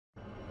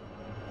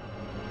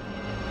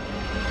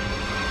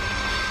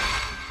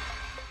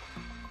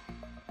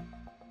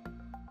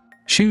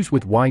Shoes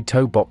with wide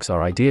toe box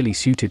are ideally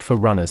suited for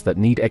runners that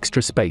need extra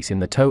space in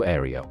the toe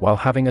area while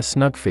having a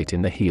snug fit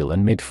in the heel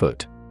and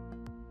midfoot.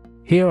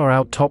 Here are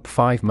our top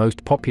 5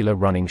 most popular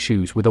running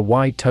shoes with a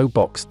wide toe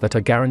box that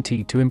are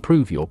guaranteed to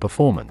improve your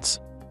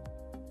performance.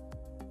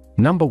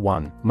 Number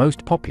 1,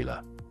 most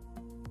popular.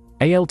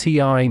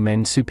 ALTRA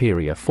Men's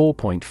Superior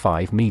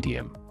 4.5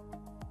 Medium.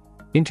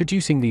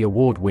 Introducing the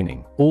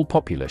award-winning,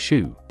 all-popular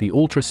shoe, the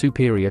ALTRA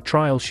Superior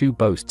Trial Shoe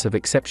boasts of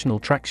exceptional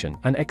traction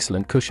and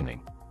excellent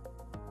cushioning.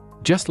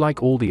 Just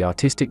like all the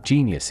artistic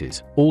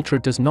geniuses,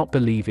 ALTRA does not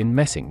believe in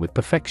messing with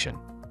perfection.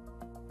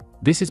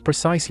 This is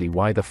precisely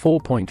why the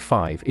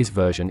 4.5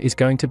 version is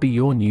going to be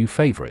your new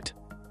favorite.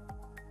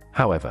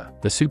 However,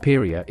 the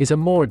Superior is a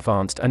more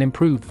advanced and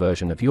improved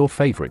version of your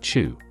favorite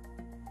shoe.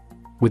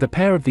 With a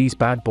pair of these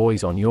bad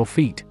boys on your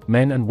feet,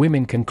 men and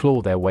women can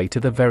claw their way to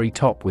the very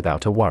top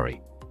without a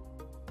worry.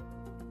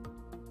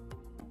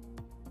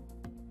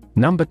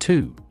 Number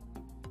 2.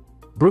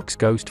 Brooks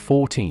Ghost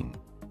 14.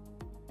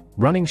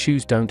 Running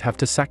shoes don't have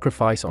to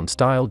sacrifice on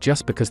style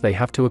just because they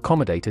have to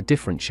accommodate a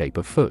different shape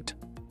of foot.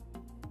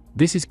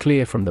 This is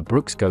clear from the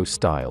Brooks Ghost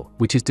style,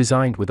 which is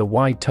designed with a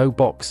wide toe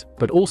box,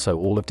 but also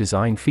all of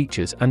design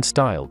features and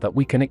style that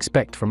we can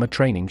expect from a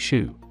training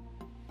shoe.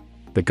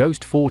 The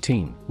Ghost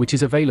 14, which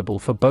is available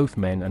for both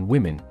men and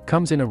women,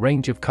 comes in a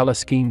range of color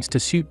schemes to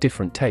suit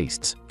different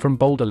tastes, from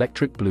bold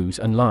electric blues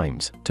and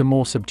limes, to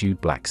more subdued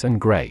blacks and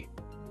gray.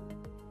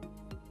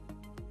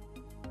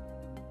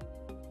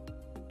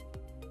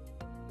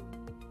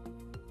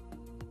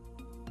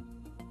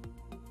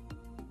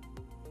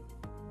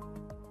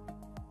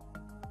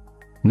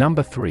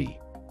 Number 3.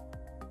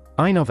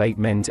 Inov8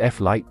 Men's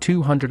F-lite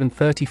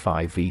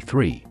 235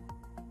 V3.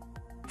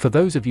 For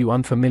those of you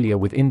unfamiliar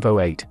with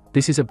Inov8,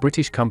 this is a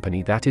British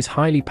company that is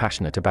highly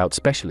passionate about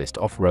specialist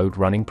off-road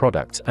running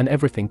products and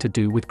everything to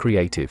do with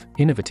creative,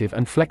 innovative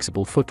and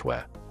flexible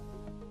footwear.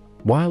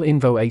 While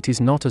Inov8 is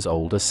not as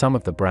old as some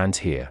of the brands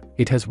here,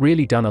 it has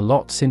really done a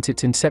lot since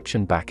its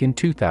inception back in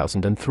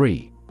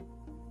 2003.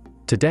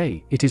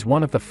 Today, it is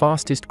one of the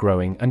fastest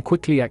growing and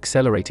quickly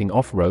accelerating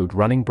off-road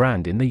running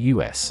brand in the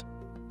US.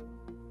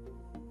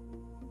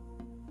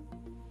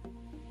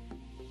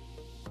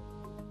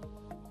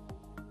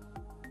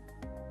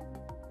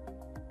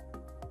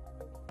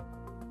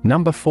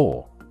 Number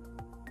 4.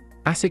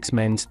 ASICS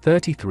Men's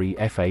 33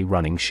 FA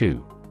Running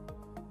Shoe.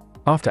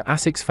 After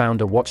ASICS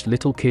founder watched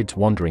little kids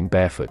wandering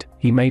barefoot,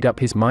 he made up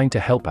his mind to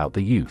help out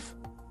the youth.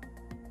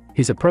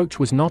 His approach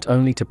was not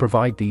only to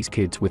provide these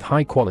kids with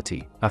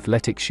high-quality,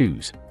 athletic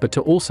shoes, but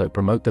to also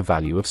promote the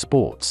value of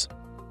sports.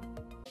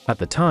 At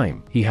the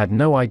time, he had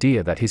no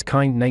idea that his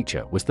kind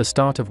nature was the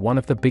start of one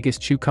of the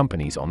biggest shoe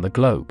companies on the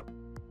globe.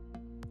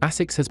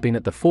 ASICS has been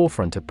at the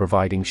forefront of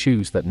providing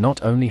shoes that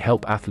not only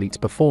help athletes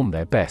perform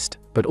their best,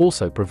 but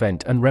also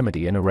prevent and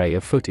remedy an array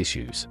of foot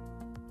issues.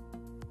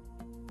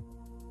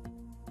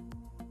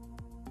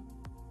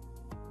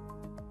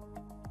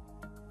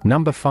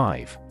 Number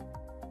 5.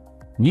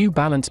 New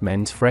Balance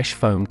Men's Fresh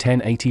Foam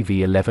 1080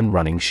 V11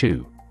 Running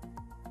Shoe.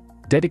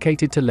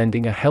 Dedicated to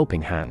lending a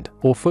helping hand,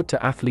 or foot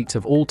to athletes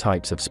of all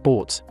types of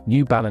sports,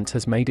 New Balance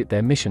has made it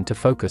their mission to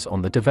focus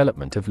on the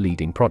development of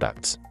leading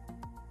products.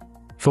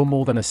 For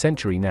more than a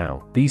century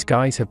now, these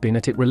guys have been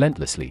at it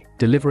relentlessly,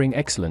 delivering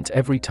excellence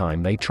every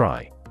time they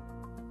try.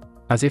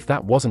 As if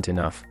that wasn't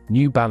enough,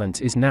 New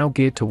Balance is now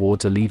geared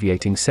towards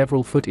alleviating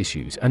several foot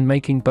issues and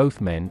making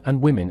both men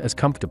and women as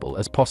comfortable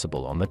as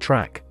possible on the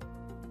track.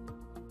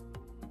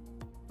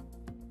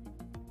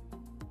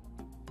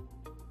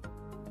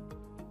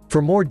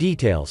 For more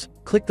details,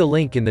 click the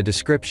link in the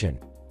description.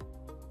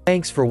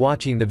 Thanks for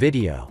watching the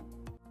video.